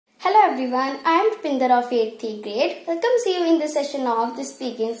Hello everyone, I am Pinder of 8th grade. Welcome to you in this session of the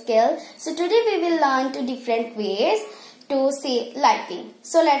speaking skill. So today we will learn two different ways to say liking.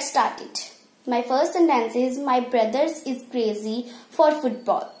 So let's start it. My first sentence is, my brother is crazy for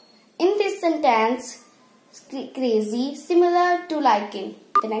football. In this sentence, crazy similar to liking.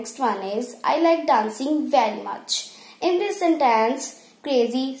 The next one is, I like dancing very much. In this sentence,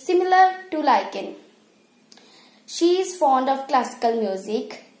 crazy similar to liking. She is fond of classical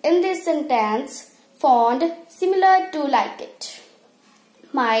music. In this sentence, fond similar to like it.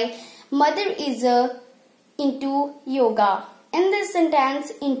 My mother is into yoga. In this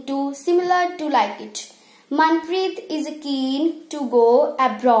sentence, into similar to like it. Manpreet is keen to go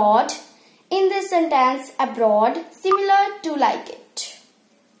abroad. In this sentence, abroad similar to like it.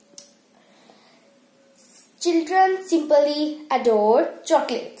 Children simply adore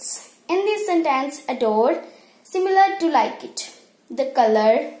chocolates. In this sentence, adore similar to like it. The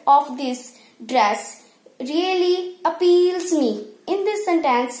color of this dress really appeals me. In this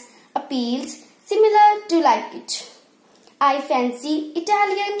sentence, appeals similar to like it. I fancy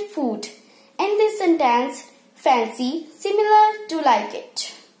Italian food. In this sentence, fancy similar to like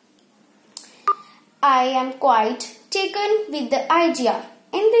it. I am quite taken with the idea.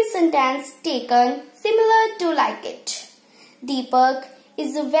 In this sentence, taken similar to like it. Deepak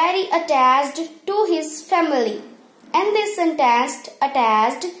is very attached to his family. And this sentence,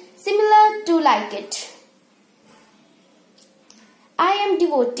 attached similar to like it. I am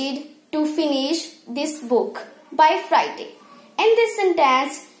devoted to finish this book by Friday. In this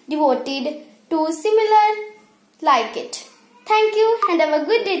sentence, devoted to similar like it. Thank you and have a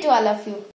good day to all of you.